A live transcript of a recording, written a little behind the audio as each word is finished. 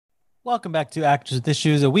Welcome back to Actors with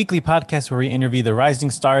Issues, a weekly podcast where we interview the rising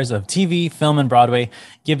stars of TV, film, and Broadway,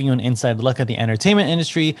 giving you an inside look at the entertainment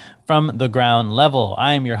industry from the ground level.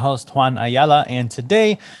 I am your host, Juan Ayala, and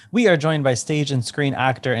today we are joined by stage and screen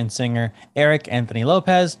actor and singer Eric Anthony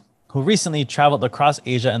Lopez, who recently traveled across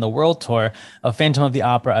Asia in the world tour of Phantom of the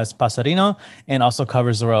Opera as Passerino, and also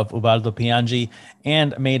covers the role of Ubaldo Piangi,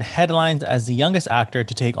 and made headlines as the youngest actor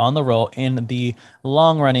to take on the role in the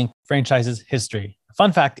long-running franchise's history.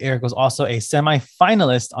 Fun fact, Eric was also a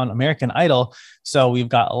semi-finalist on American Idol. So we've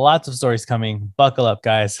got lots of stories coming. Buckle up,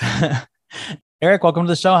 guys. Eric, welcome to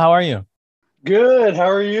the show. How are you? Good. How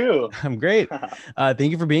are you? I'm great. Thank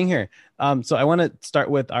you for being here. So I want to start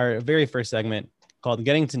with our very first segment called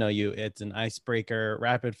Getting to Know You. It's an icebreaker,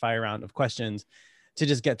 rapid fire round of questions to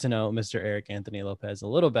just get to know Mr. Eric Anthony Lopez a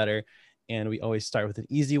little better. And we always start with an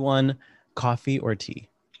easy one: coffee or tea?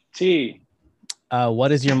 Tea.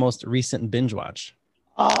 What is your most recent binge watch?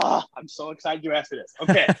 I'm so excited you asked me this.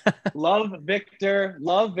 Okay. Love Victor.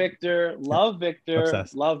 Love Victor. Love Victor.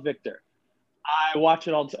 Obsessed. Love Victor. I watch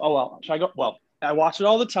it all. Oh, well. Should I go? Well, I watch it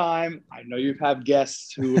all the time. I know you've had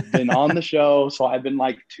guests who have been on the show. So I've been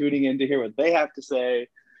like tuning in to hear what they have to say.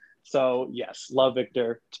 So yes, love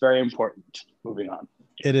Victor. It's very important. Moving on.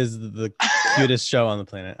 It is the cutest show on the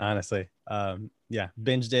planet, honestly. Yeah,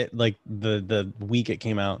 binged it like the week it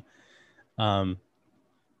came out.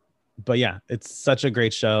 But yeah, it's such a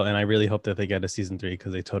great show, and I really hope that they get a season 3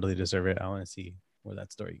 because they totally deserve it. I want to see where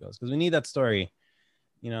that story goes because we need that story,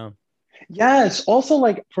 you know. Yes. Also,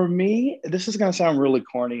 like for me, this is gonna sound really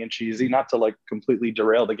corny and cheesy, not to like completely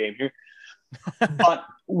derail the game here. But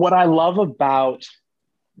what I love about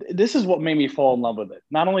this is what made me fall in love with it.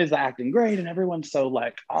 Not only is the acting great and everyone's so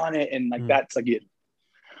like on it and like that's like it,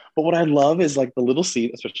 but what I love is like the little scene,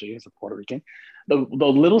 especially as a Puerto Rican, the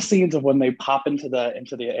little scenes of when they pop into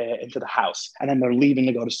the house and then they're leaving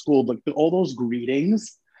to go to school, like all those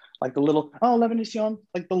greetings, like the little la bendición,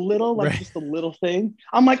 like the little like Right. just the little thing.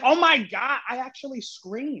 I'm like, oh my god! I actually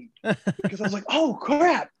screamed because I was like, oh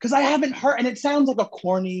crap, because I haven't heard, and it sounds like a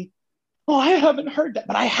corny. Oh, I haven't heard that,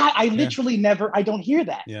 but I literally never. I don't hear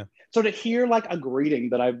that. Yeah. So to hear like a greeting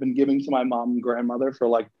that I've been giving to my mom and grandmother for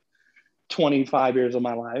like 25 years of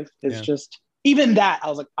my life. It's just even that I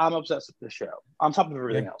was like, I'm obsessed with this show on top of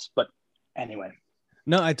everything else. But anyway,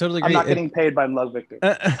 No, I totally agree. I'm not getting paid by Love Victor.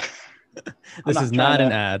 This is not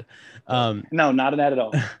an ad. No, not an ad at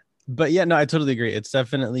all. But yeah, no, I totally agree. It's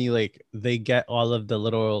definitely like they get all of the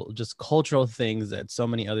little just cultural things that so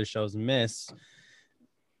many other shows miss,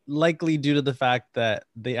 likely due to the fact that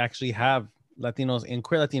they actually have Latinos and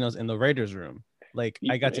queer Latinos in the writers' room. Like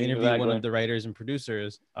I got to interview one of the writers and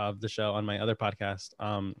producers of the show on my other podcast,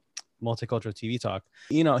 Multicultural TV Talk.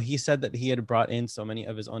 You know, he said that he had brought in so many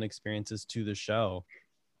of his own experiences to the show.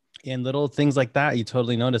 And little things like that, you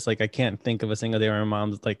totally notice. Like, I can't think of a single day where my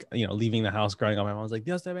mom's like, you know, leaving the house growing up. My mom's like,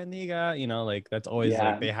 Dios te bendiga. You know, like that's always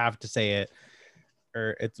like they have to say it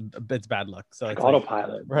or it's bad luck. So like it's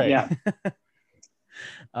autopilot. Right.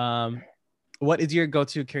 Yeah. What is your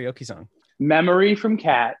go-to karaoke song? Memory from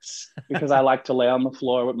Cats, because I like to lay on the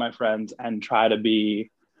floor with my friends and try to be,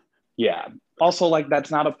 Also, like that's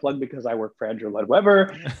not a plug because I work for Andrew Lloyd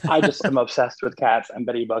Webber. I just am obsessed with Cats and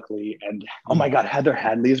Betty Buckley. And oh my God, Heather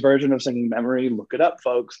Hadley's version of singing Memory. Look it up,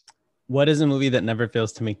 folks. What is a movie that never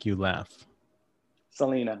fails to make you laugh?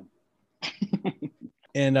 Selena.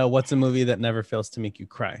 And what's a movie that never fails to make you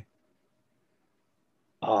cry?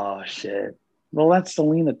 Oh, shit. Well, that's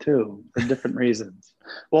Selena too, for different reasons.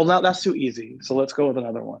 Well, now that's too easy. So let's go with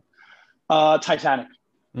another one. Titanic.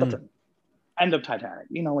 That's it. End of Titanic.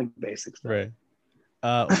 You know, like basic stuff. Right.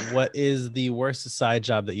 What is the worst side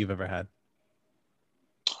job that you've ever had?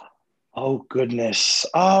 Oh, goodness.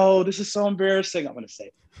 Oh, this is so embarrassing. I'm going to say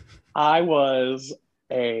it. I was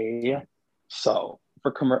not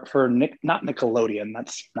Nickelodeon.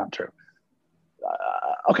 That's not true.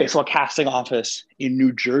 So a casting office in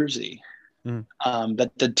New Jersey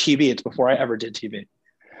that did TV. It's before I ever did TV.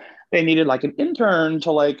 They needed like an intern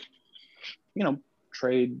to like,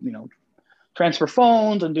 transfer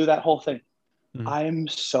phones and do that whole thing. I am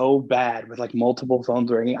so bad with like multiple phones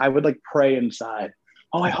ringing. I would like pray inside.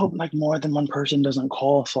 Oh, I hope like more than one person doesn't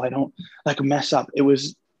call so I don't like mess up. It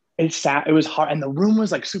was hard. And the room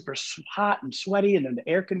was like super hot and sweaty. And then the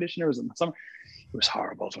air conditioner was in the summer. It was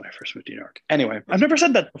horrible when I first moved to New York. Anyway, I've never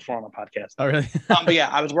said that before on a podcast. Oh, really? But yeah,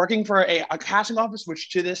 I was working for a casting office, which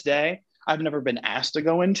to this day, I've never been asked to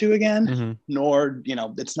go into again, nor,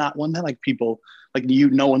 it's not one that like people like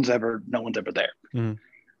no one's ever there.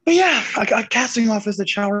 But yeah, a casting office that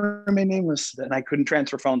shall remain nameless, and I couldn't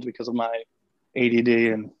transfer phones because of my ADD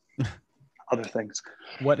and other things.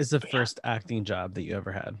 What is the first acting job that you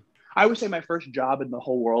ever had? I would say my first job in the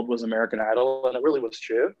whole world was American Idol, and it really was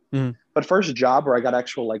true. Mhm. But first job where I got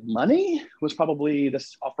actual like money was probably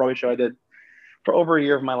this off Broadway show I did for over a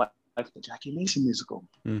year of my life, the Jackie Mason musical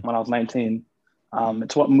when I was 19.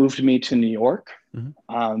 It's what moved me to New York.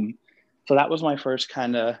 So that was my first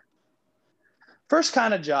kind of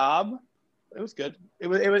job. It was good. It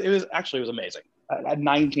was amazing. At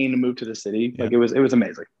 19 to move to the city, like it was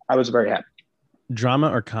amazing. I was very happy. Drama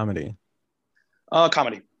or comedy?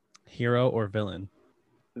 Comedy. Hero or villain?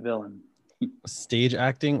 Villain. Stage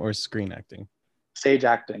acting or screen acting? Stage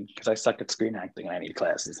acting, because I suck at screen acting and I need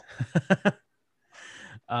classes.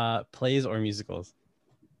 Plays or musicals?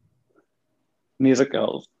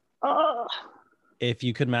 Musicals. If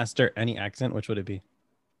you could master any accent, which would it be?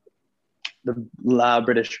 The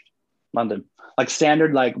British, London, like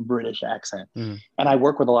standard, like British accent. And I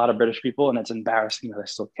work with a lot of British people, and it's embarrassing that I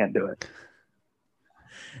still can't do it.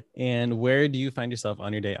 And where do you find yourself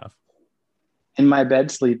on your day off? In my bed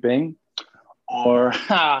sleeping, or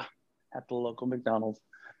at the local McDonald's.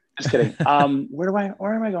 Just kidding. Where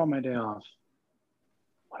am I going on my day off?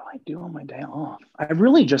 What do I do on my day off? I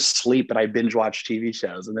really just sleep and I binge watch TV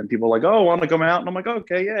shows, and then people are like, "Oh, want to come out?" And I'm like,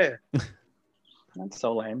 "Okay, yeah." That's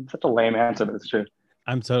so lame. That's a lame answer, but it's true.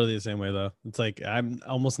 I'm totally the same way though. It's like I'm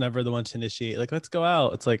almost never the one to initiate. Like, let's go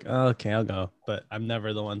out. It's like, oh, okay, I'll go, but I'm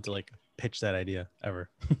never the one to like pitch that idea ever.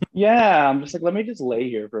 Yeah, I'm just like, let me just lay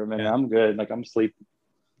here for a minute. I'm good. Like I'm sleeping.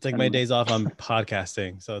 It's like my days off, I'm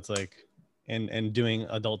podcasting, so it's like, and doing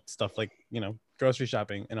adult stuff like grocery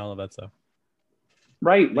shopping and all of that stuff.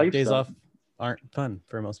 Right, like days off aren't fun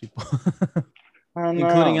for most people, oh, no.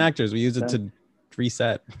 including actors. We use it to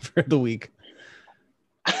reset for the week.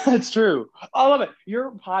 It's true. I love it.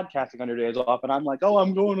 You're podcasting on your days off, and I'm like, oh,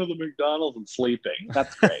 I'm going to the McDonald's and sleeping.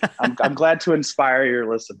 That's great. I'm glad to inspire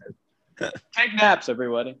your listeners. Take naps,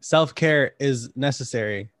 everybody. Self-care is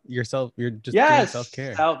necessary. You're just doing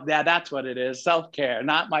self-care. Yeah, that's what it is. Self-care,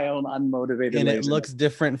 not my own unmotivated. And it looks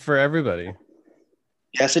different for everybody.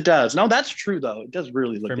 Yes, it does. No, that's true though. It does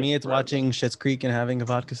really look. For me, it's watching Schitt's Creek and having a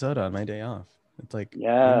vodka soda on my day off. It's like,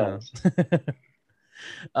 yeah.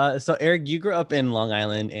 So Eric, you grew up in Long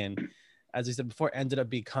Island, and as we said before, ended up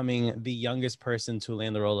becoming the youngest person to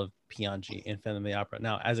land the role of Piangi in Phantom of the Opera.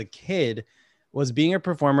 Now, as a kid, was being a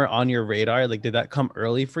performer on your radar? Like, did that come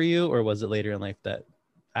early for you, or was it later in life that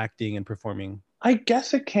acting and performing? I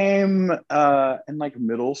guess it came in like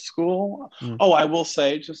middle school. Oh, I will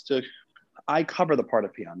say, I cover the part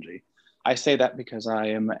of Piangi. I say that because I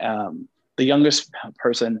am the youngest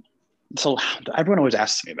person. So everyone always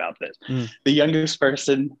asks me about this. The youngest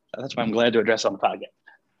person, that's why I'm glad to address it on the podcast.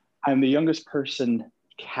 I'm the youngest person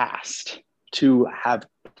cast to have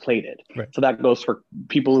played it. Right. So that goes for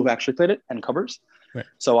people who've actually played it and covers. Right.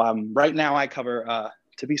 So right now I cover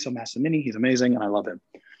Tabiso Massimini. He's amazing and I love him.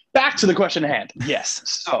 Back to the question at hand. Yes.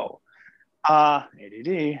 So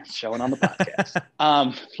ADD showing on the podcast.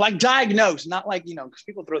 Like diagnosed, not like, because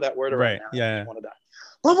people throw that word around. Right. Yeah. Want to die.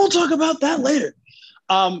 But we'll talk about that later.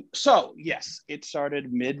 So yes, it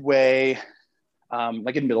started midway,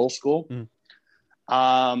 like in middle school.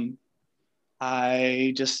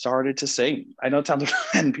 I just started to sing. I know it sounds,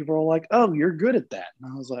 and people were like, "Oh, you're good at that."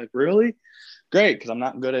 And I was like, "Really? Great," because I'm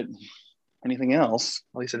not good at anything else.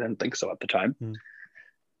 At least I didn't think so at the time.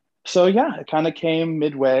 So yeah, it kind of came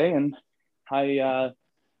midway, and I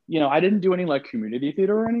didn't do any like community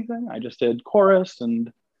theater or anything. I just did chorus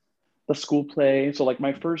and the school play. So like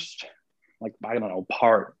my first, like, I don't know,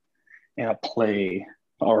 part in a play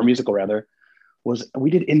or a musical rather was we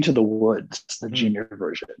did Into the Woods, the junior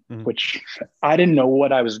version, which I didn't know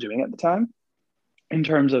what I was doing at the time in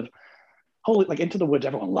terms of, holy, like Into the Woods,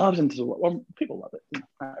 everyone loves Into the Woods. Well, people love it.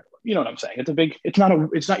 You know what I'm saying? It's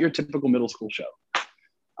not your typical middle school show.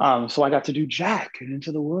 So I got to do Jack and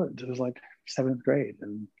Into the Woods. It was like 7th grade,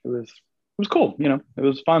 and it was cool. It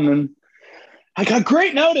was fun, and I got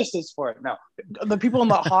great notices for it. No, the people in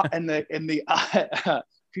the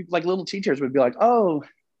people, like little teachers would be like, "Oh,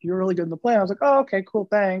 you're really good in the play." I was like, "Oh, okay, cool,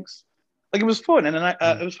 thanks." Like it was fun, and then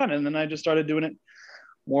it was fun, and then I just started doing it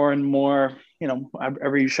more and more.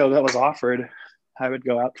 Every show that was offered, I would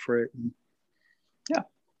go out for it. And, yeah.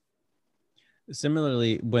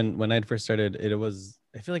 Similarly, when I'd first started,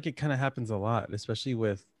 I feel like it kind of happens a lot, especially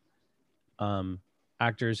with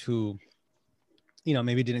actors who,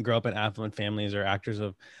 maybe didn't grow up in affluent families, or actors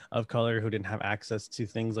of color who didn't have access to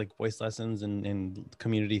things like voice lessons and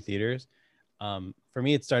community theaters. For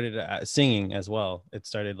me, it started singing as well. It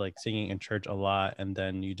started like singing in church a lot, and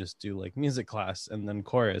then you just do like music class and then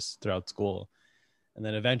chorus throughout school. And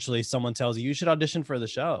then eventually someone tells you should audition for the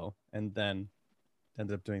show, and then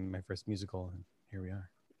ended up doing my first musical, and here we are.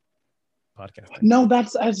 podcasting. No,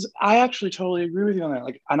 that's as I actually totally agree with you on that.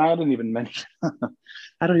 Like, and I didn't even mention,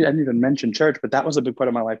 I didn't even mention church, but that was a big part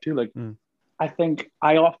of my life too. Like, I think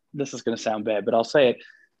this is going to sound bad, but I'll say it.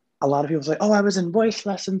 A lot of people say, "Oh, I was in voice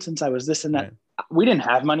lessons since I was this and that." Right. We didn't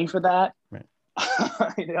have money for that. Right.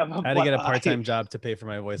 I had to get a part-time job to pay for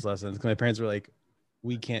my voice lessons because my parents were like,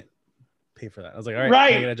 "We can't pay for that." I was like, "All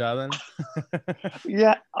right, can I get a job then?"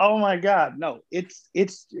 Yeah. Oh my God. No, it's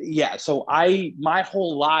yeah. So my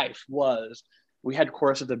whole life was, we had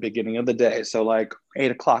course at the beginning of the day. So like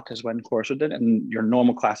 8:00 is when course would end, and your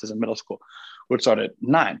normal classes in middle school would start at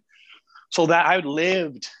 9. So that I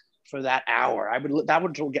lived for that hour. That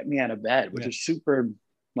would get me out of bed, which is super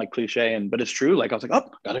like cliche, but it's true. Like I was like, oh,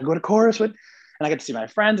 gotta go to chorus and I get to see my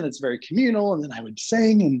friends, and it's very communal. And then I would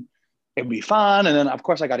sing, and it'd be fun. And then of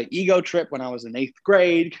course I got an ego trip when I was in 8th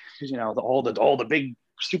grade because all the big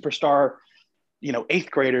superstar 8th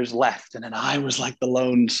graders left, and then I was like the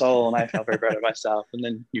lone soul, and I felt very proud of myself. And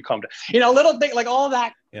then you come to little thing like all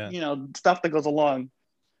that stuff that goes along.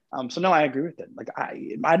 So no, I agree with it. Like I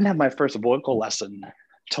didn't have my first vocal lesson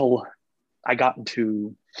till I got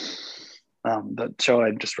into the show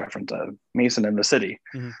I just referenced, Mason in the City,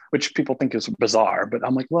 which people think is bizarre, but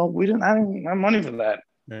I'm like, well, I didn't have money for that.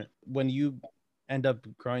 Right. When you end up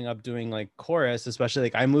growing up doing like chorus, especially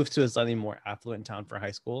like I moved to a slightly more affluent town for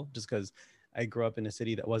high school just because I grew up in a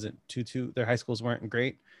city that wasn't too their high schools weren't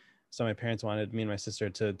great. So my parents wanted me and my sister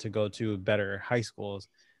to go to better high schools.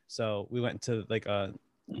 So we went to like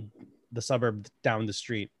the suburb down the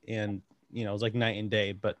street, and it was like night and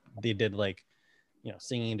day, but they did like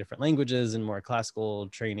singing in different languages and more classical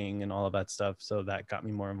training and all of that stuff. So that got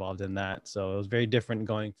me more involved in that. So it was very different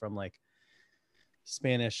going from like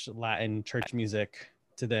Spanish, Latin, church music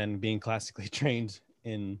to then being classically trained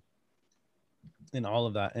in all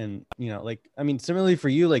of that. And like I mean, similarly for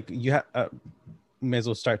you, like you may as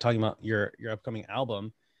well start talking about your upcoming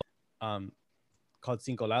album called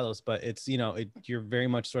Cinco Lados, but it's you're very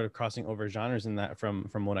much sort of crossing over genres in that from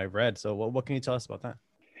what I've read. So what can you tell us about that?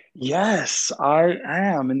 Yes, I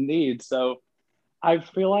am indeed. So I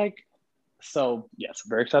feel like, yes,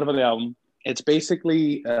 very excited about the album. It's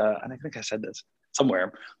basically, and I think I said this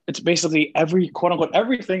somewhere, it's basically quote unquote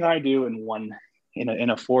everything I do in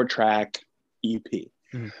a 4-track EP.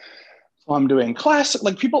 Mm-hmm. So I'm doing classic,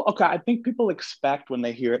 like people. Okay, I think people expect when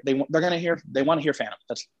they hear it, they want to hear Phantom.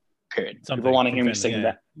 That's period. Something people want to hear me sing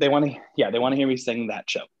that. They want to hear me sing that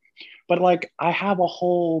show. But like I have a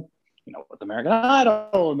whole, with American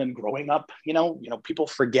Idol, and then growing up, people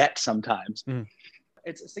forget sometimes. Mm.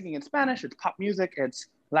 It's singing in Spanish, it's pop music, it's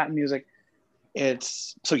Latin music.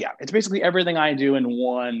 It's basically everything I do in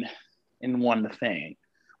one thing,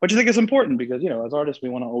 which I think is important because, as artists, we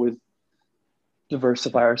want to always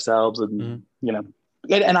diversify ourselves and,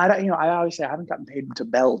 and I always say I haven't gotten paid to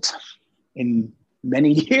belt in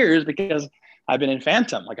many years because I've been in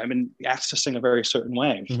Phantom. Like I've been asked to sing a very certain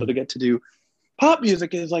way. Mm-hmm. So to get to do pop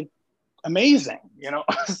music is like amazing,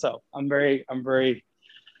 so I'm very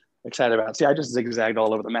excited about it. See, I just zigzagged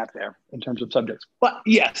all over the map there in terms of subjects, but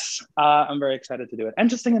yes, I'm very excited to do it.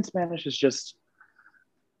 And just singing in Spanish is just,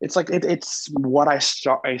 it's like, it's what I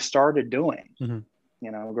started doing,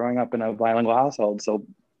 growing up in a bilingual household. So,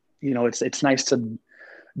 it's nice to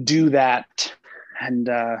do that and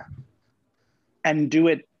do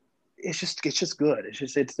it. It's just good.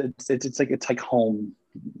 It's like home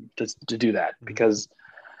to do that because,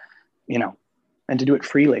 and to do it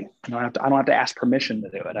freely. I don't have to ask permission to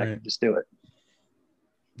do it. Right. I can just do it.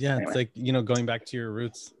 Yeah. Anyway. It's like, going back to your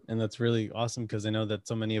roots, and that's really awesome. Cause I know that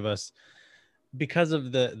so many of us, because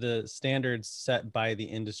of the standards set by the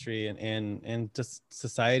industry and just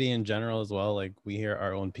society in general as well, like we hear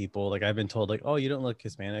our own people, like I've been told like, oh, you don't look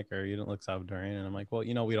Hispanic or you don't look Salvadorian. And I'm like, well,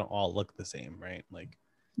 we don't all look the same. Right. Like,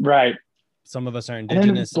 right. Some of us are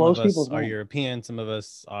indigenous, some of us are European, some of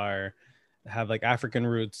us have like African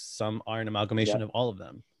roots, some are an amalgamation of all of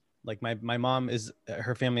them. Like my mom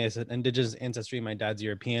her family is indigenous ancestry, my dad's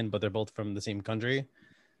European, but they're both from the same country.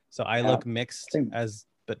 So I look mixed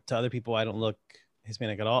but to other people I don't look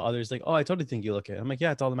Hispanic at all. Others like, oh, I totally think you look it. I'm like,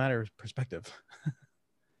 yeah, it's all a matter of perspective.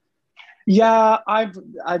 Yeah, I've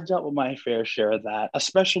dealt with my fair share of that,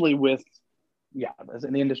 especially with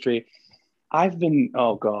in the industry. I've been,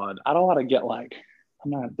 oh God, I don't want to get like,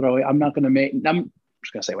 I'm just going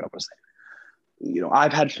to say what I'm going to say.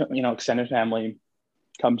 I've had, extended family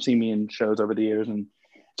come see me in shows over the years. And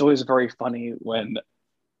it's always very funny when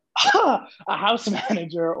a house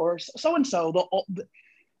manager or so-and-so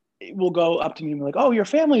will go up to me and be like, oh, your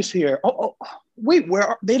family's here. Oh wait,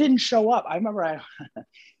 they didn't show up. I remember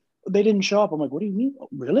they didn't show up. I'm like, what do you mean?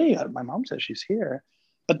 Really? My mom says she's here.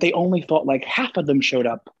 But they only thought like half of them showed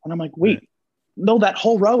up. And I'm like, wait, no, that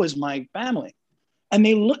whole row is my family. And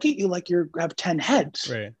they look at you like you have 10 heads.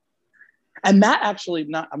 Right. And that actually, I'm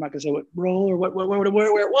not gonna say what role or where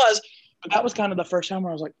it was, but that was kind of the first time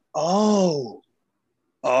where I was like, oh,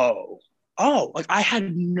 like I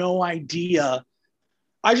had no idea.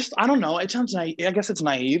 I don't know. It sounds naive. I guess it's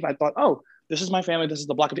naive. I thought, oh, this is my family. This is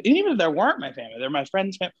the block of, and even if there weren't my family, they're my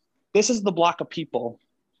friends' family. This is the block of people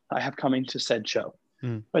I have coming to said show.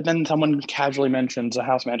 But then someone casually mentions a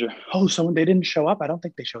house manager. Oh, they didn't show up. I don't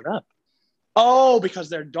think they showed up. Oh, because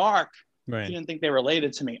they're dark. Right. You didn't think they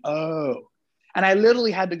related to me. Oh, and I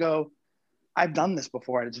literally had to go, I've done this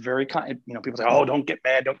before. And it's very, people say, oh, don't get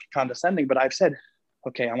mad. Don't get condescending. But I've said,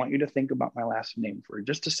 okay, I want you to think about my last name for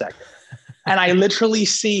just a second. And I literally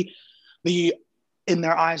see in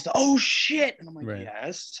their eyes, oh shit. And I'm like, right.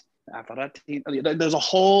 Yes. There's a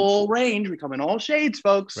whole range. We come in all shades,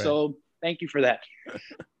 folks. Right. So thank you for that.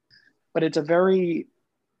 But it's a very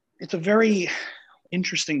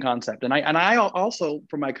interesting concept. And I also,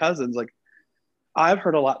 from my cousins, like I've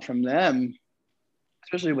heard a lot from them,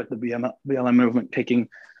 especially with the BLM movement taking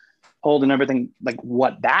hold and everything, like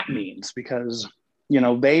what that means, because,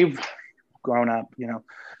 they've grown up,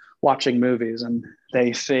 watching movies and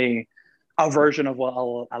they see a version of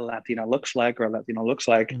what a Latino looks like or a Latino looks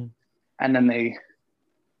like. Mm-hmm. And then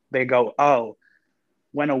they go, oh,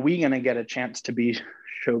 when are we going to get a chance to be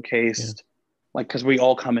showcased? Yeah. Like, because we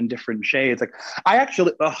all come in different shades. Like, I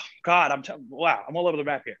actually, oh God, wow, I'm all over the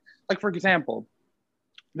map here. Like, for example,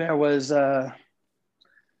 there was, anyway,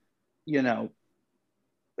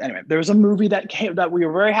 there was a movie that we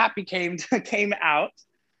were very happy came out,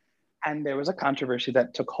 and there was a controversy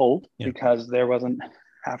that took hold because there wasn't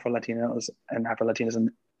Afro-Latinos and Afro-Latinism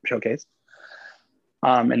showcased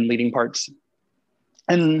in leading parts.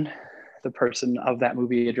 And the person of that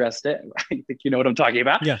movie addressed it. I think you know what I'm talking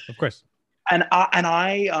about. Yeah, of course. And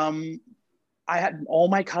I had all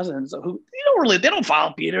my cousins who they don't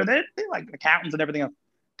follow Peter. They're like accountants and everything else.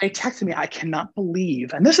 They texted me, I cannot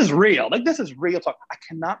believe, and this is real. Like, this is real talk. I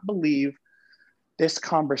cannot believe this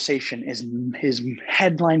conversation is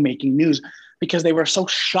headline making news, because they were so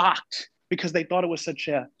shocked, because they thought it was such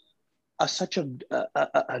a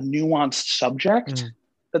nuanced subject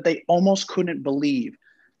that they almost couldn't believe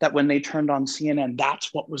that when they turned on CNN,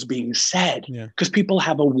 that's what was being said. Because people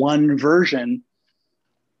have a one version.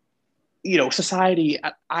 Society,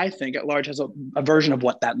 I think at large, has a version of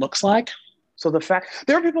what that looks like. So the fact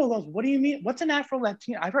there are people who go, what do you mean? What's an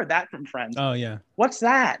Afro-Latino? I've heard that from friends. Oh yeah. What's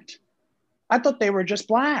that? I thought they were just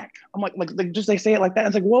black. I'm like they say it like that.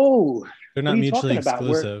 It's like, whoa. They're not mutually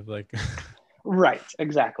exclusive. Right,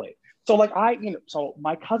 exactly. So so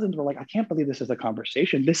my cousins were like, I can't believe this is a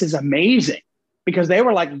conversation. This is amazing. Because they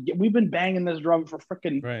were like, we've been banging this drum for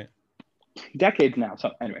freaking decades now.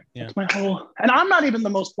 So anyway, that's my whole, and I'm not even the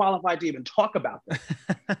most qualified to even talk about this.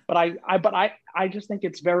 But I just think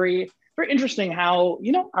it's very, very interesting how,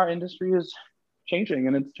 our industry is changing,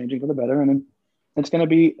 and it's changing for the better. And it's going to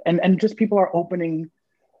be, and just people are opening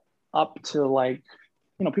up to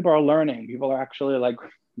people are learning, people are actually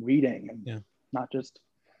reading and not just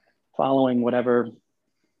following whatever,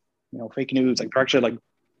 fake news. They're actually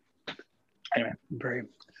anyway,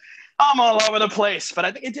 I'm all over the place, but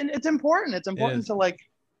I think it's important. It's important to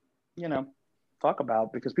talk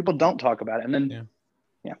about, because people don't talk about it. And then,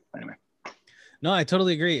 anyway. No, I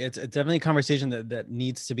totally agree. It's definitely a conversation that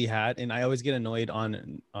needs to be had. And I always get annoyed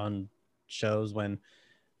on shows when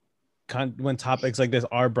topics like this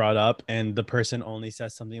are brought up and the person only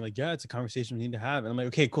says something like, yeah, it's a conversation we need to have. And I'm like,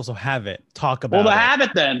 okay, cool. So have it. Talk about it. Well, have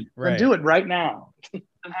it then. Right. Do it right now.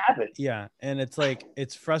 And have it. Yeah. And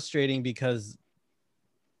it's frustrating because,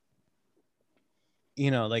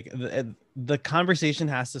 the conversation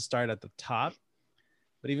has to start at the top.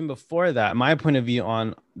 But even before that, my point of view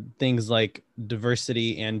on things like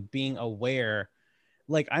diversity and being aware,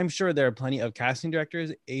 I'm sure there are plenty of casting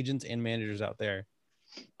directors, agents, and managers out there.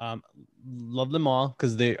 Love them all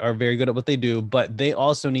because they are very good at what they do, but they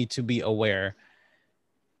also need to be aware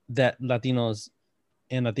that Latinos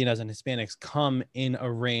and Latinas and Hispanics come in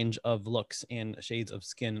a range of looks and shades of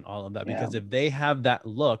skin and all of that. Because if they have that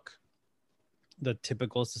look, the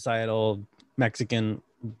typical societal Mexican,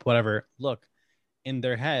 whatever look in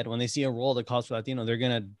their head, when they see a role that calls for Latino, they're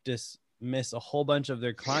going to dismiss a whole bunch of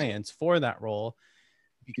their clients for that role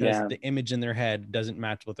because the image in their head doesn't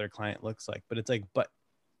match what their client looks like. But it's but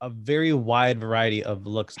a very wide variety of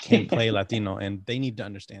looks can play Latino, and they need to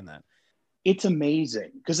understand that. It's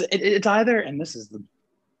amazing because it's either, and this is the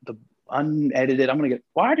unedited,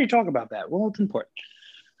 why do you talk about that? Well, it's important.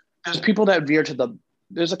 There's people that veer to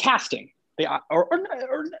there's a casting. They or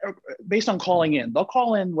based on calling in. They'll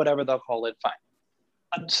call in whatever they'll call it, fine.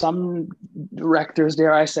 some directors,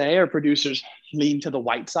 dare I say, or producers lean to the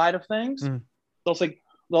white side of things.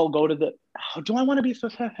 They'll go to the, oh, do I want to be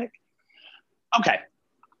specific? Okay.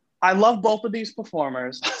 I love both of these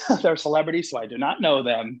performers. They're celebrities, so I do not know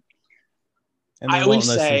them. And they won't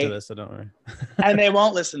listen to this, so don't worry. And they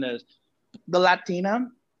won't listen to this. The Latina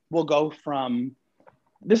will go from,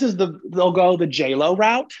 they'll go the J-Lo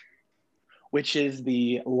route, which is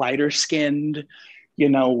the lighter skinned,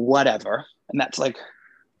 whatever. And that's like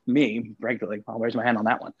me, regularly. I'll raise my hand on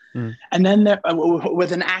that one. And then there,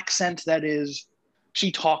 with an accent that is, she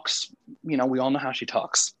talks, we all know how she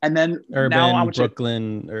talks. And then urban, now I would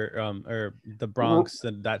Brooklyn, or the Bronx,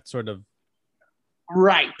 that sort of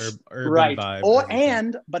right, urban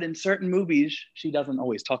vibe. But in certain movies, she doesn't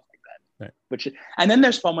always talk like that. Right. And then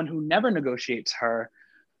there's someone who never negotiates her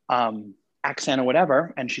accent or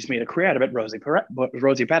whatever, and she's made a career out of it,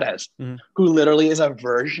 Rosie Perez, who literally is a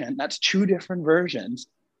version. That's two different versions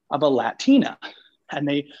of a Latina,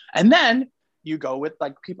 and then you go with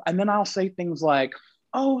like people, and then I'll say things like,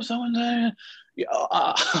 "Oh, so and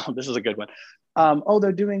so," this is a good one. "Oh,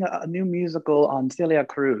 they're doing a new musical on Celia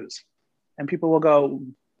Cruz," and people will go,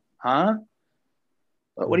 "Huh?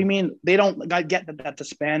 What do you mean?" They don't get that that's a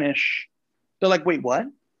Spanish. They're like, "Wait, what?"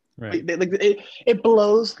 Right. It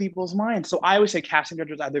blows people's minds. So I always say casting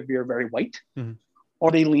directors either veer very white,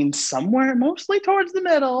 or they lean somewhere mostly towards the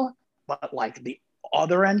middle, but like the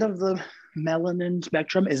other end of the melanin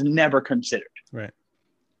spectrum is never considered. Right.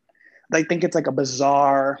 They think it's like a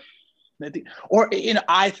bizarre, or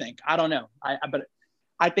I don't know. But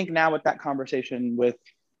I think now with that conversation with,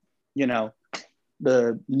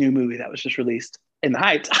 the new movie that was just released, In the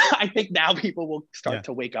Heights, I think now people will start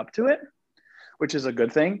to wake up to it, which is a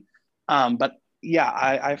good thing. But yeah,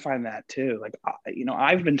 I find that too. Like,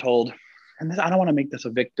 I've been told, and I don't want to make this a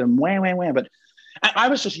victim, but I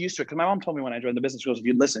was just used to it because my mom told me when I joined the business, she goes, if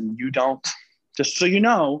you listen, you don't, just so you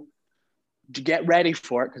know, to get ready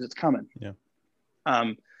for it because it's coming. Yeah.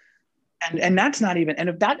 And that's not even, and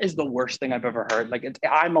if that is the worst thing I've ever heard, like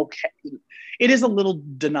I'm okay. It is a little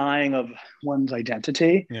denying of one's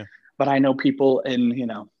identity. Yeah. But I know people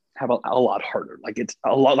have a lot harder. Like it's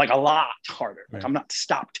a lot harder. Like I'm not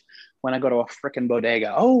stopped when I go to a freaking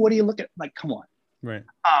bodega. Oh, what do you look at? Like, come on. Right.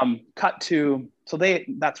 Cut to,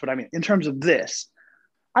 that's what I mean. In terms of this,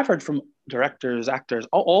 I've heard from directors, actors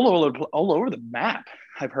all over the map.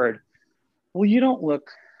 I've heard, well, you don't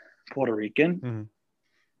look Puerto Rican.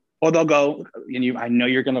 Or they'll go, I know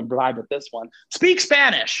you're going to vibe with this one. Speak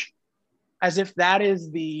Spanish. As if that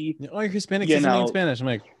is the... Oh, you're Hispanic, speaking Spanish. I'm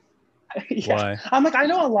like, why? I'm like, I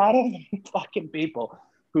know a lot of fucking people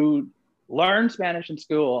who learned Spanish in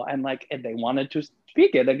school and like, if they wanted to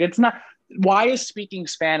speak it, like it's not... Why is speaking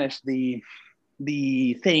Spanish the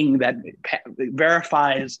thing that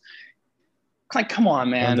verifies? Like, come on,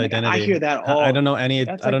 man. Like, I hear that all. I don't know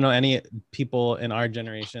any people in our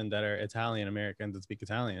generation that are Italian Americans that speak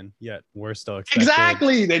Italian, yet we're still expected.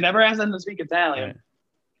 Exactly. They never asked them to speak Italian. Right.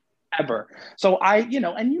 Ever. So I've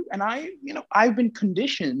been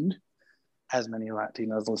conditioned, as many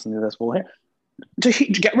Latinos listening to this will hear, to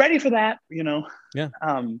get ready for that, Yeah.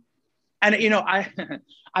 And I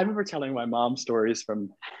remember telling my mom stories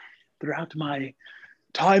from throughout my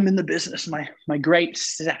time in the business, my great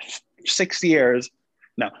 6 years.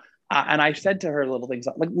 No. And I said to her little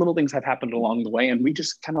things have happened along the way, and we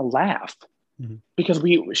just kind of laugh because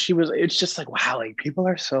it's just like, wow, like people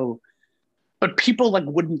are so, but people like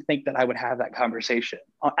wouldn't think that I would have that conversation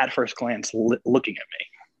at first glance looking at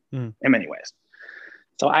me in many ways.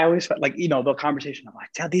 So I always felt like, the conversation, I'm like,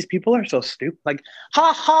 yeah, these people are so stupid. Like,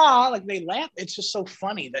 ha ha, like they laugh. It's just so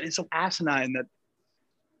funny that it's so asinine that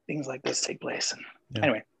things like this take place. And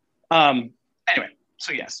anyway,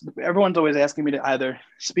 so yes, everyone's always asking me to either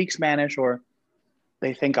speak Spanish or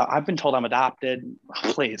they think I've been told I'm adopted.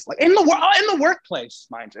 Please, like in the workplace,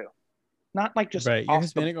 mind you, not like just right. You're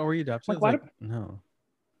Hispanic, or were you adopted? Like, no.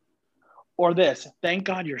 Or this, thank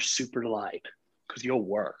God you're super light because you'll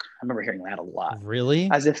work. I remember hearing that a lot. Really?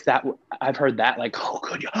 As if that, I've heard that like, oh,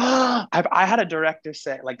 good. I had a director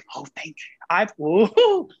say like, oh, thank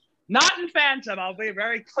you. Not in Phantom. I'll be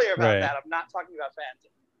very clear about that. I'm not talking about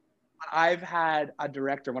Phantom. I've had a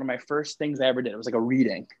director, one of my first things I ever did, it was like a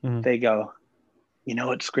reading. They go, you know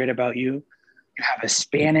what's great about you? You have a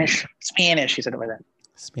Spanish, he said it like that.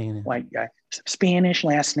 Spanish. White guy. Spanish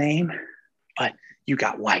last name, but you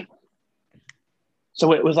got white.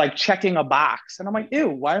 So it was like checking a box. And I'm like, ew,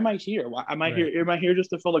 why am I here? Why am I here? Am I here just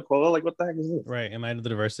to fill a quota? Like, what the heck is this? Right. Am I the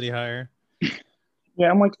diversity hire? Yeah,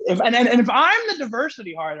 I'm like, if I'm the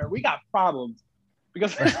diversity hire, we got problems.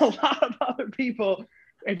 Because there's a lot of other people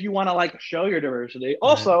if you want to like show your diversity,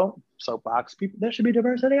 also soapbox people, there should be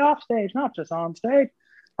diversity off stage, not just on stage.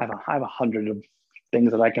 I have 100 of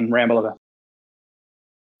things that I can ramble about.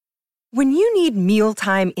 When you need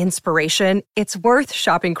mealtime inspiration, it's worth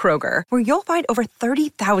shopping Kroger, where you'll find over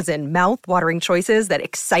 30,000 mouth-watering choices that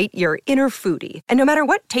excite your inner foodie. And no matter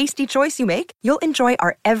what tasty choice you make, you'll enjoy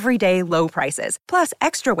our everyday low prices, plus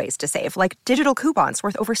extra ways to save, like digital coupons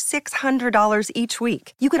worth over $600 each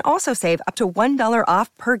week. You can also save up to $1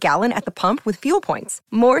 off per gallon at the pump with fuel points.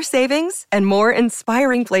 More savings and more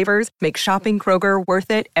inspiring flavors make shopping Kroger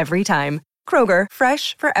worth it every time. Kroger,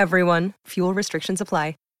 fresh for everyone. Fuel restrictions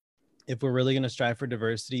apply. If we're really going to strive for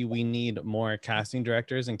diversity, we need more casting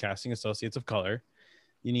directors and casting associates of color.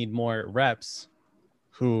 You need more reps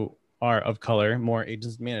who are of color, more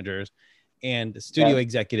agents, managers, and studio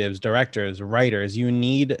executives, directors, writers. You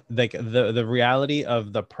need like the reality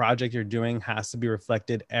of the project you're doing has to be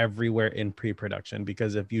reflected everywhere in pre-production,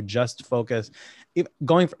 because if you just focus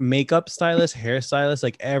going for makeup stylist, hairstylist,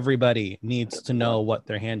 like everybody needs to know what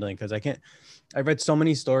they're handling. Because I've read so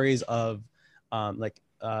many stories of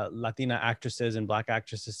Latina actresses and Black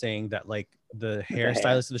actresses saying that like the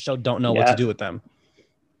hairstylists of the show don't know what to do with them,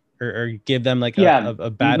 or give them like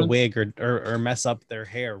a bad wig or mess up their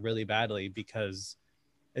hair really badly, because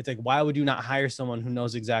it's like, why would you not hire someone who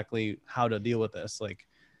knows exactly how to deal with this? Like,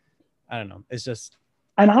 I don't know. It's just.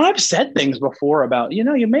 And I've said things before about,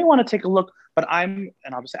 you may want to take a look, but I'm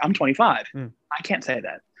 25. I can't say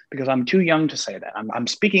that because I'm too young to say that. I'm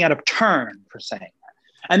speaking out of turn for saying that.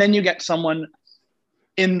 And then you get someone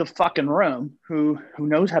in the fucking room who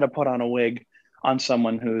knows how to put on a wig on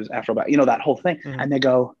someone who's Afro, that whole thing. And they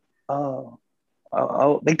go, oh,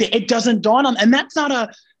 like it doesn't dawn on, and that's not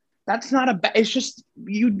a, it's just,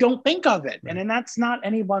 you don't think of it. And that's not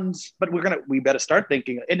anyone's, but we better start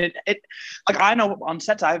thinking. And it like, I know on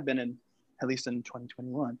sets I've been in, at least in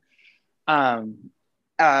 2021,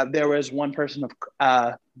 there was one person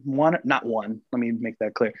let me make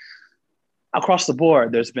that clear. Across the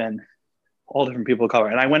board, there's been all different people of color.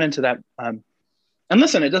 And I went into that, and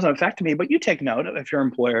listen, it doesn't affect me, but you take note if your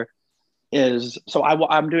employer is, so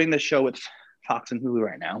I'm doing this show with Fox and Hulu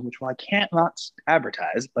right now, which I can't not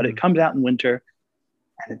advertise, but it comes out in winter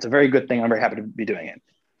and it's a very good thing. I'm very happy to be doing it.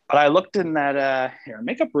 But I looked in that hair and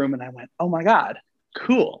makeup room and I went, oh my God,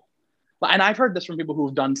 cool. And I've heard this from people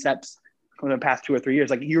who've done sets in the past 2 or 3 years.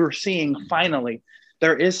 Like, you're seeing finally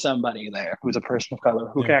there is somebody there who's a person of color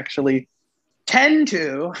who can actually tend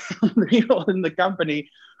to the people in the company.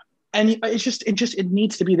 And it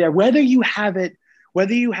needs to be there, whether you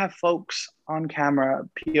have folks on camera,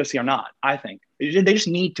 POC or not. I think they just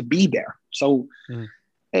need to be there. So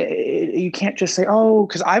you can't just say, oh,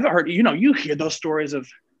 because I've heard, you hear those stories of,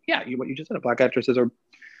 what you just said, Black actresses or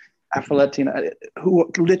Afro-Latina who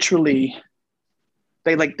literally,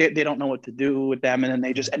 they don't know what to do with them. And then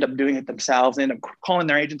they just end up doing it themselves. They end up calling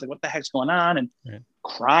their agents, like, what the heck's going on? And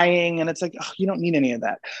crying. And it's like, you don't need any of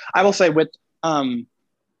that. I will say with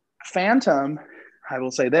Phantom, I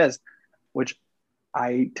will say this, which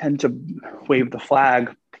I tend to wave the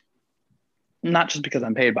flag, not just because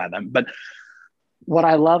I'm paid by them, but what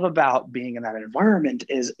I love about being in that environment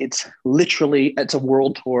is it's a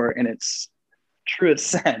world tour in its truest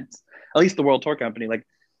sense. At least the World Tour company, like,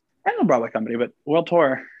 and the Broadway company, but World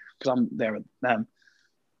Tour, because I'm there with them.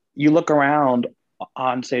 You look around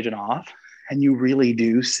on stage and off, and you really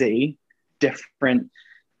do see different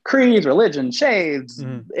creeds, religions, shades.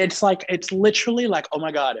 It's literally like, oh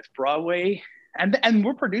my God, if Broadway, and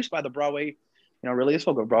we're produced by the Broadway, really is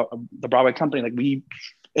the Broadway company. Like,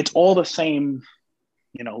 it's all the same,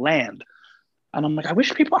 land. And I'm like,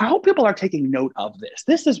 I hope people are taking note of this.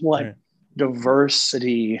 This is what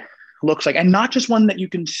diversity looks like, and not just one that you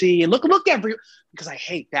can see and look because I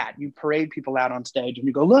hate that you parade people out on stage and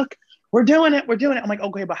you go, look, we're doing it. I'm like,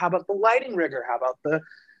 okay, but how about the lighting rigger? How about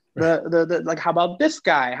the like, how about this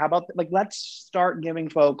guy? How about, like, let's start giving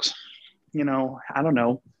folks, I don't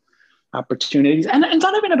know, opportunities. And it's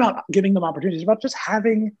not even about giving them opportunities, it's about just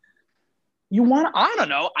having, I don't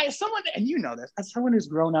know, as someone who's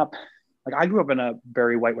grown up, like, I grew up in a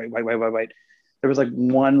very white. There was like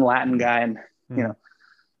one Latin guy and,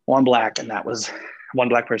 one black, and that was one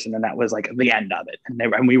black person, and that was like the end of it.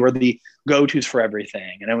 And we were the go-tos for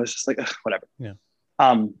everything. And it was just like, whatever. Yeah.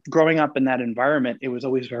 Growing up in that environment, it was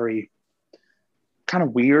always very kind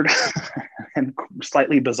of weird and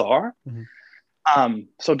slightly bizarre.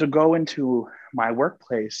 So to go into my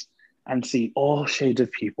workplace and see all shades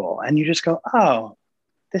of people, and you just go, oh,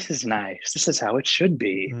 this is nice. This is how it should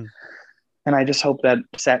be. And I just hope that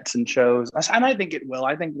sets and shows, and I think it will.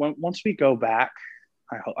 I think once we go back,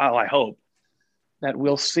 I hope that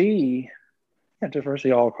we'll see, Yeah,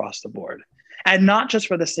 diversity all across the board, and not just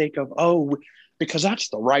for the sake of because that's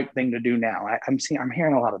the right thing to do now. I'm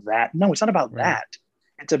hearing a lot of that. No, it's not about that.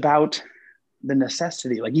 It's about the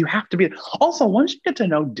necessity. Like you have to be. Also, once you get to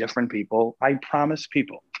know different people, I promise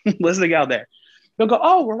people listening out there, they'll go,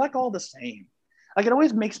 "Oh, we're like all the same." Like it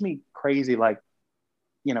always makes me crazy. Like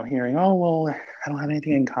hearing, "Oh, well, I don't have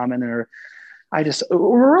anything in common," or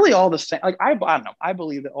we're really all the same. Like I don't know. I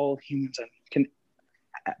believe that all humans can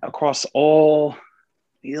across all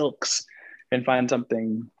ilks and find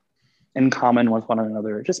something in common with one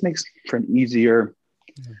another. It just makes for an easier,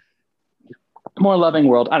 more loving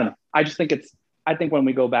world. I don't know. I think when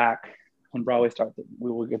we go back, when Broadway starts,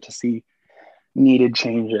 we will get to see needed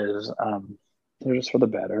changes. They're just for the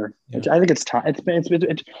better. I think it's time. It's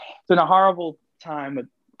been a horrible time with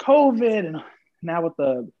COVID, and now with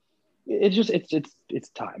it's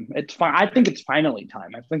time. It's fine. I think it's finally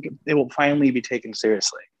time. I think it will finally be taken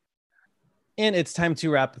seriously. And it's time to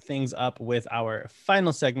wrap things up with our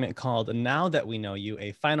final segment called Now That We Know You,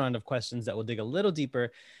 a final round of questions that will dig a little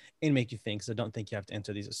deeper and make you think. So don't think you have to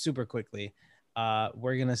answer these super quickly.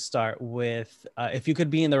 We're going to start with if you could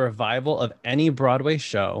be in the revival of any Broadway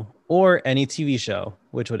show or any TV show,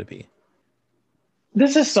 which would it be?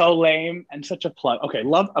 This is so lame and such a plug.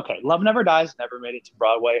 Love Never Dies never made it to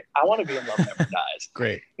Broadway. I want to be in Love Never Dies.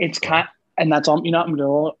 Great. It's and that's all,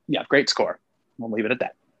 great score. We'll leave it at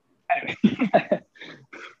that.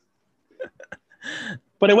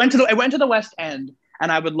 But it went to the West End, and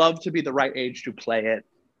I would love to be the right age to play it,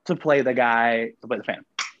 to play the Phantom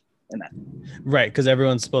in that. Right, because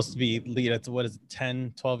everyone's supposed to be lead at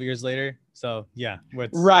 10, 12 years later. So yeah.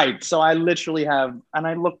 Right. So I literally have, and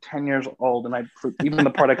I look 10 years old, and even the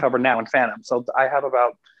part I cover now in Phantom. So I have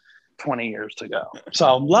about 20 years to go.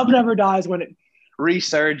 So Love Never Dies when it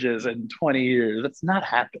resurges in 20 years. It's not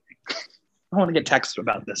happening. I want to get texts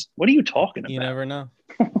about this. What are you talking about? You never know.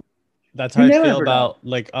 That's how I feel about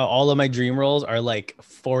all of my dream roles are like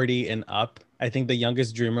 40 and up. I think the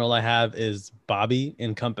youngest dream role I have is Bobby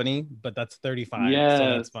in Company, but that's 35. Yes. So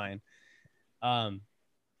that's fine.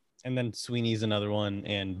 And then Sweeney's another one,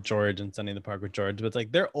 and George and Sunny in the Park with George. But it's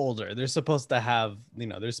like they're older. They're supposed to have,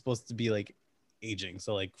 they're supposed to be like aging.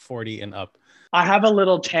 So like 40 and up. I have a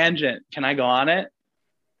little tangent. Can I go on it?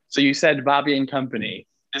 So you said Bobby and Company.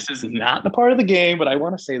 This is not the part of the game, but I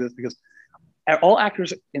want to say this because all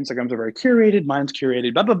actors' Instagrams are very curated. Mine's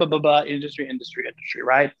curated, blah, blah, blah, blah, blah, industry,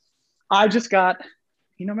 right? I just got,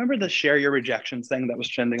 remember the share your rejections thing that was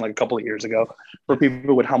trending like a couple of years ago where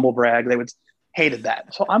people would humble brag? They hated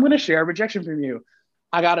that. So I'm going to share a rejection from you.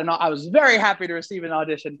 I was very happy to receive an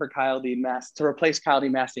audition for Kyle D. Massey to replace Kyle D.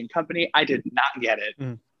 Massey and Company. I did not get it.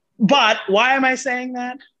 Mm. But why am I saying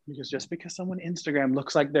that? Because just because someone Instagram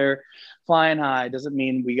looks like they're flying high doesn't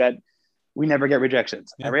mean we never get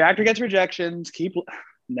rejections. Yeah. Every actor gets rejections.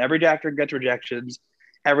 Every actor gets rejections.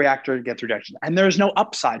 Every actor gets rejections. And there's no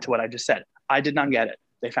upside to what I just said. I did not get it.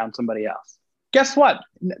 They found somebody else. Guess what?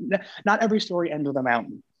 Not every story ends with a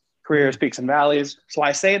mountain. Career has peaks and valleys. So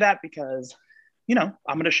I say that because, I'm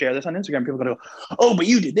going to share this on Instagram. People are going to go, oh, but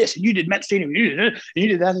you did this and you did Met Stadium. You did this and you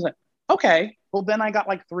did that. Okay. Well, then I got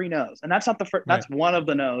like 3 no's, and that's not the first. That's one of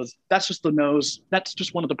the no's. That's just the no's. That's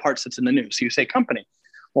just one of the parts that's in the news. So you say Company.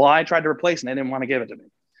 Well, I tried to replace, and they didn't want to give it to me.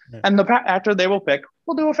 Right. And the actor they will pick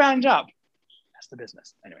will do a fine job. That's the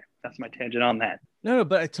business. Anyway, that's my tangent on that. No,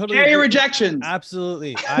 but I totally carry rejections.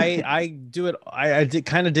 Absolutely. I do it. I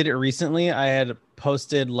kind of did it recently. I had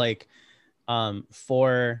posted like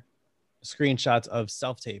 4 screenshots of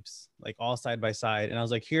self-tapes, like all side by side, and I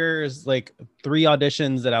was like, here's like 3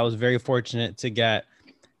 auditions that I was very fortunate to get.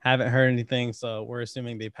 Haven't heard anything, so we're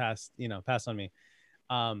assuming they passed on me.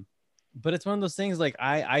 But it's one of those things, like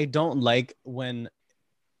I don't like when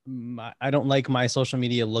I don't like my social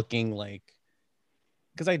media looking like,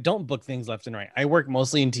 because I don't book things left and right. I work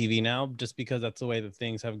mostly in TV now just because that's the way that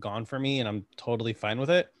things have gone for me, and I'm totally fine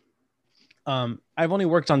with it. I've only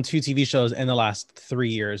worked on 2 TV shows in the last 3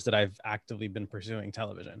 years that I've actively been pursuing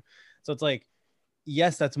television. So it's like,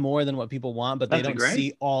 yes, that's more than what people want, but they don't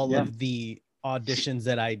see all of the auditions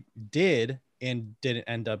that I did and didn't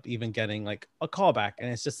end up even getting like a callback.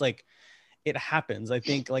 And it's just like, it happens. I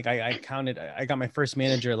think like I got my first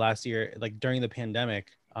manager last year, like during the pandemic,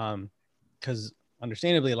 because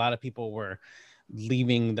understandably a lot of people were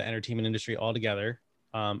leaving the entertainment industry altogether.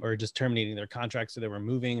 Or just terminating their contracts, so they were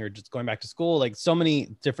moving or just going back to school. Like so many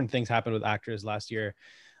different things happened with actors last year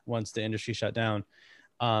once the industry shut down.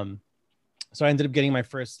 So I ended up getting my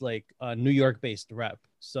first like New York-based rep.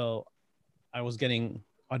 So I was getting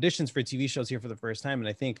auditions for TV shows here for the first time. And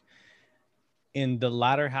I think in the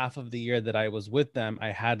latter half of the year that I was with them, I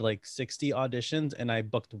had like 60 auditions and I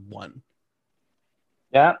booked 1.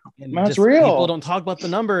 Yeah, And that's just real. people don't talk about the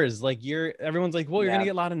numbers. Like everyone's like, well, you're gonna Yeah.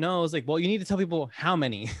 get a lot of no's. Like, well, you need to tell people how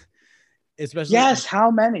many. Especially Yes,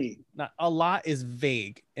 how many? not a lot is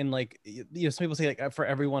vague. And like some people say like for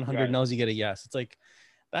every 100 no's you get a yes. It's like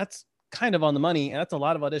that's kind of on the money, and that's a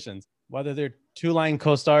lot of auditions, whether they're 2-line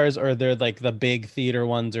co-stars or they're like the big theater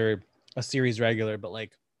ones or a series regular. But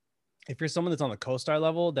like if you're someone that's on the co-star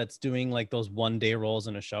level that's doing like those 1-day roles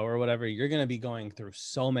in a show or whatever, you're going to be going through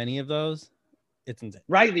so many of those. It's insane.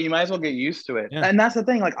 Right, you might as well get used to it. Yeah. And that's the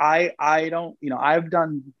thing, like I don't, I've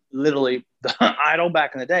done literally the Idol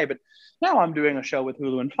back in the day, but now I'm doing a show with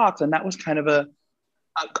Hulu and Fox, and that was kind of a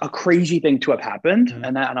crazy thing to have happened,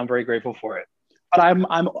 and I'm very grateful for it. But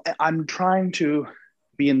I'm trying to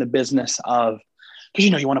be in the business of,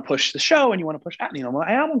 because you want to push the show and you want to push out,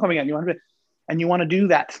 my album coming out, and you want to do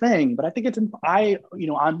that thing. But I think that's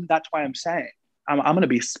why I'm saying I'm going to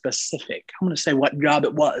be specific. I'm going to say what job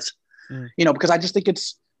it was, because I just think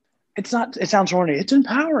it's not, it sounds horny, it's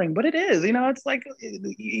empowering, but it is, it's like,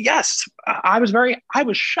 yes, I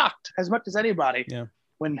was shocked as much as anybody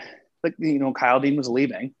when Kyle Dean was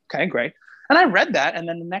leaving. Okay, great. And I read that, and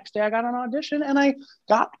then the next day I got an audition and I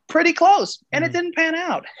got pretty close, and it didn't pan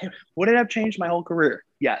out. Would it have changed my whole career?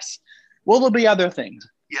 Yes. Will there be other things?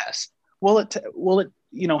 Yes. Will it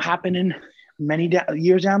happen in many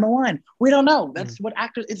years down the line? We don't know. That's what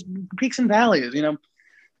actors, it's peaks and valleys,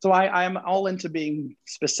 So I'm all into being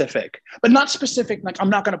specific, but not specific. Like I'm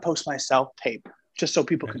not going to post my self-tape just so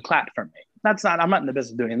people can clap for me. I'm not in the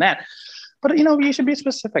business of doing that. But, you should be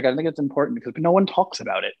specific. I think it's important because no one talks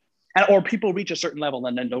about it. Or people reach a certain level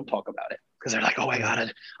and then don't talk about it because they're like, oh, I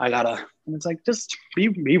gotta. And it's like, just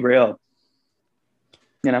be real.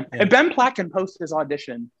 If Ben Platt can post his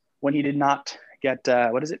audition when he did not get,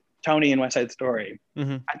 Tony in West Side Story,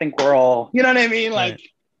 I think we're all, you know what I mean? Like,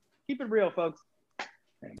 keep it real, folks.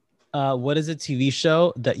 What is a TV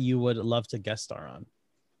show that you would love to guest star on?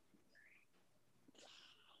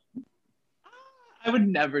 I would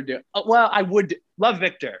never do it. Well, I would love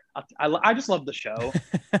Victor. I just love the show.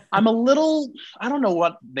 I don't know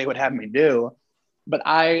what they would have me do, but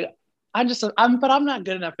I'm not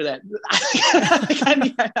good enough for that.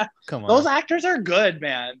 Come on. Those actors are good,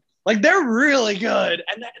 man. Like they're really good.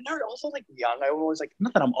 And they're also like young. I always like,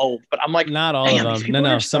 not that I'm old, but I'm like, not all of them.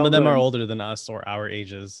 No. Some of them are older than us or our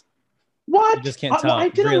ages. What? You just can't tell. I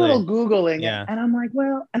did a little Googling and I'm like,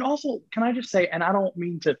 well, and also, can I just say, and I don't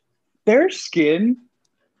mean to, their skin,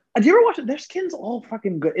 do you ever watch it? Their skin's all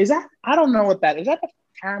fucking good. I don't know what that is. That the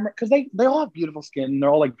camera? Because they all have beautiful skin. They're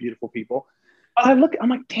all like beautiful people. I'm like,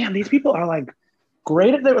 damn, these people are like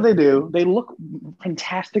great at what they do. They look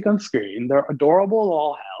fantastic on screen. They're adorable as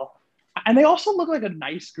all hell. And they also look like a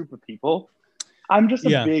nice group of people. I'm just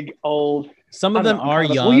a big old. Some of them are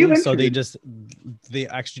young, so they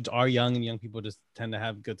actually are young, and young people just tend to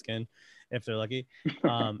have good skin if they're lucky.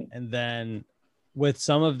 And then with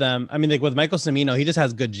some of them, I mean, like with Michael Cimino, he just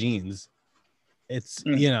has good genes. It's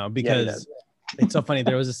because it's so funny.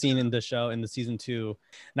 There was a scene in the show in the season 2,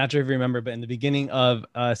 not sure if you remember, but in the beginning of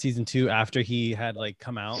season 2, after he had like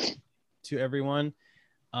come out to everyone,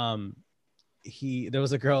 there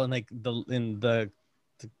was a girl in like the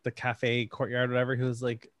cafe courtyard or whatever who was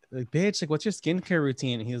like bitch, like what's your skincare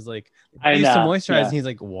routine? And he was like, I used to moisturize, and he's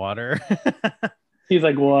like, water. He's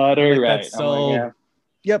like, water, like, right? That's so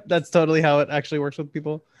yep, that's totally how it actually works with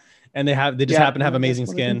people. And they just happen to have amazing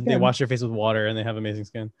skin. They wash their face with water and they have amazing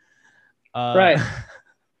skin. Right.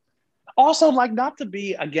 Also, like, not to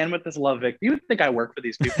be again with this Love Victor. You would think I work for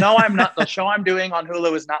these people. No, I'm not. The show I'm doing on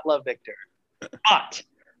Hulu is not Love Victor. But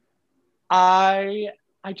I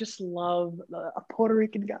just love a Puerto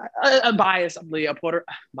Rican guy.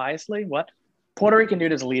 Biasly, what? Puerto Rican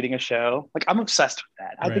dude is leading a show. Like, I'm obsessed with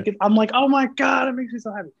that. I think I'm like, oh my God, it makes me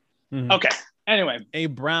so happy. Okay. Anyway, a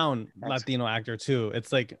brown Latino actor too.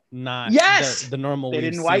 It's like not the normal. They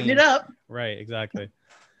didn't whiten it up. Right. Exactly.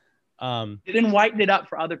 They didn't whiten it up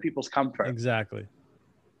for other people's comfort. Exactly.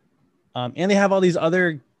 And they have all these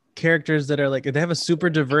other characters that are like, they have a super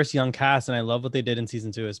diverse young cast, and I love what they did in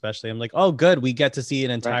season 2, especially. I'm like, oh, good, we get to see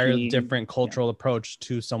an entirely different cultural approach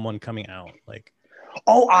to someone coming out. Like,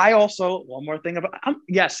 oh, I also one more thing about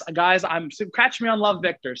yes, guys, catch me on Love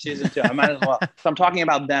Victor season 2. I might as well. So I'm talking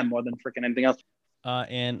about them more than freaking anything else.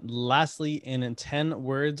 And lastly, in 10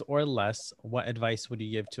 words or less, what advice would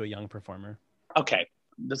you give to a young performer? Okay,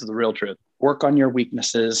 this is the real truth. Work on your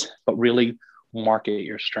weaknesses, but really market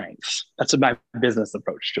your strengths. That's my business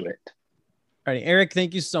approach to it. All right, Eric,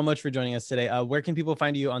 thank you so much for joining us today. Where can people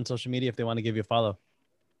find you on social media if they want to give you a follow?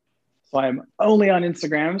 So I'm only on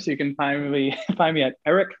Instagram, so you can find me at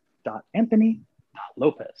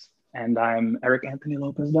eric.anthony.lopez. And I'm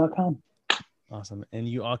ericanthonylopez.com. Awesome. And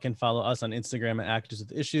you all can follow us on Instagram at Actors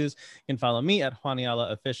with Issues. You can follow me at Juan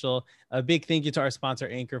Ayala Official. A big thank you to our sponsor,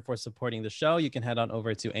 Anchor, for supporting the show. You can head on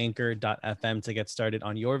over to anchor.fm to get started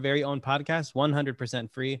on your very own podcast, 100%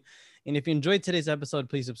 free. And if you enjoyed today's episode,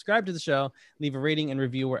 please subscribe to the show, leave a rating and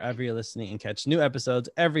review wherever you're listening, and catch new episodes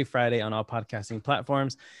every Friday on all podcasting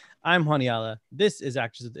platforms. I'm Juan Ayala. This is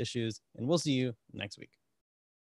Actors with Issues, and we'll see you next week.